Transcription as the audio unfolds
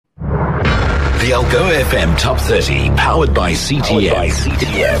The Algoa FM Top 30, powered by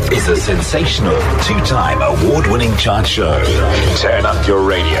CTM, is a sensational two-time award-winning chart show. Turn up your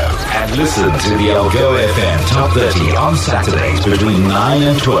radio and listen to the Algoa FM Top 30 on Saturdays between 9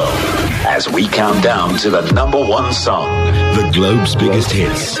 and 12 as we count down to the number one song, the globe's biggest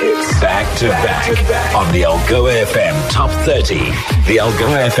hits, back to back on the Algoa FM Top 30. The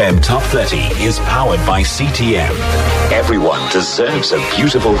Algoa FM Top 30 is powered by CTM. Everyone deserves a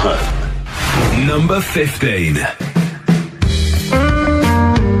beautiful home. Number 15.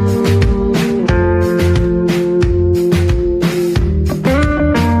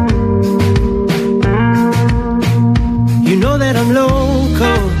 You know that I'm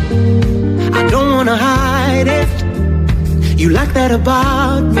local, I don't wanna hide it. You like that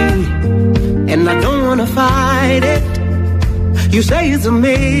about me, and I don't wanna fight it. You say it's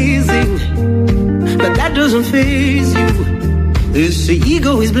amazing, but that doesn't faze you. This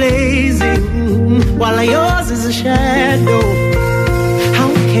ego is blazing, while yours is a shadow. How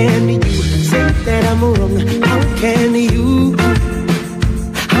can you say that I'm wrong? How can you?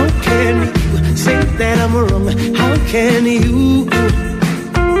 How can you say that I'm wrong? How can you?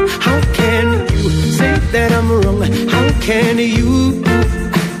 How can you say that I'm wrong? How can you?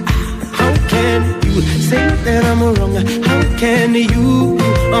 How can you say that I'm wrong? How can you?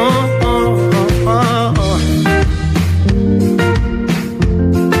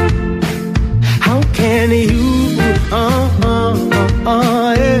 Can you, yeah.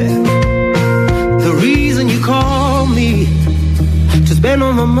 The reason you call me to spend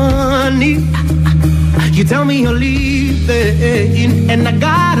all my money, you tell me you're leaving, and I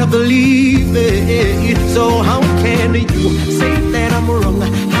gotta believe it. So how can you say that I'm wrong?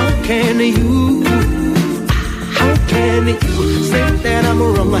 How can you? How can you say that I'm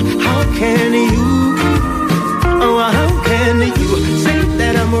wrong? How can you? Oh, how can you say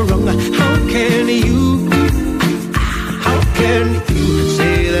that I'm wrong? How can you? How can you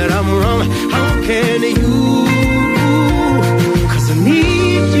say that I'm wrong? How can you? 'Cause I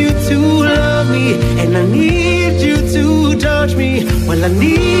need you to love me, and I need you to touch me. Well, I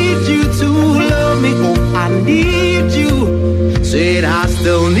need you to love me. Oh, I need you. Said I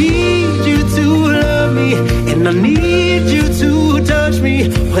still need you to love me, and I need you to touch me.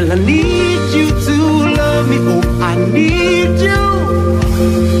 Well, I need you to love me. Oh, I need you.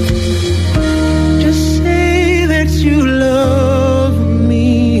 Just say that you love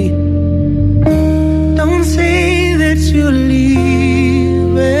me. Don't say that you're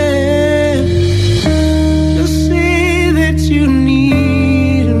leaving. Just say that you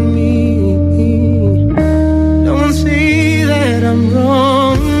need me. Don't say that I'm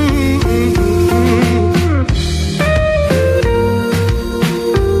wrong.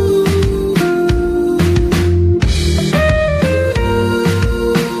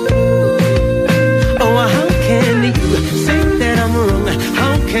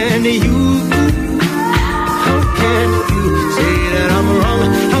 You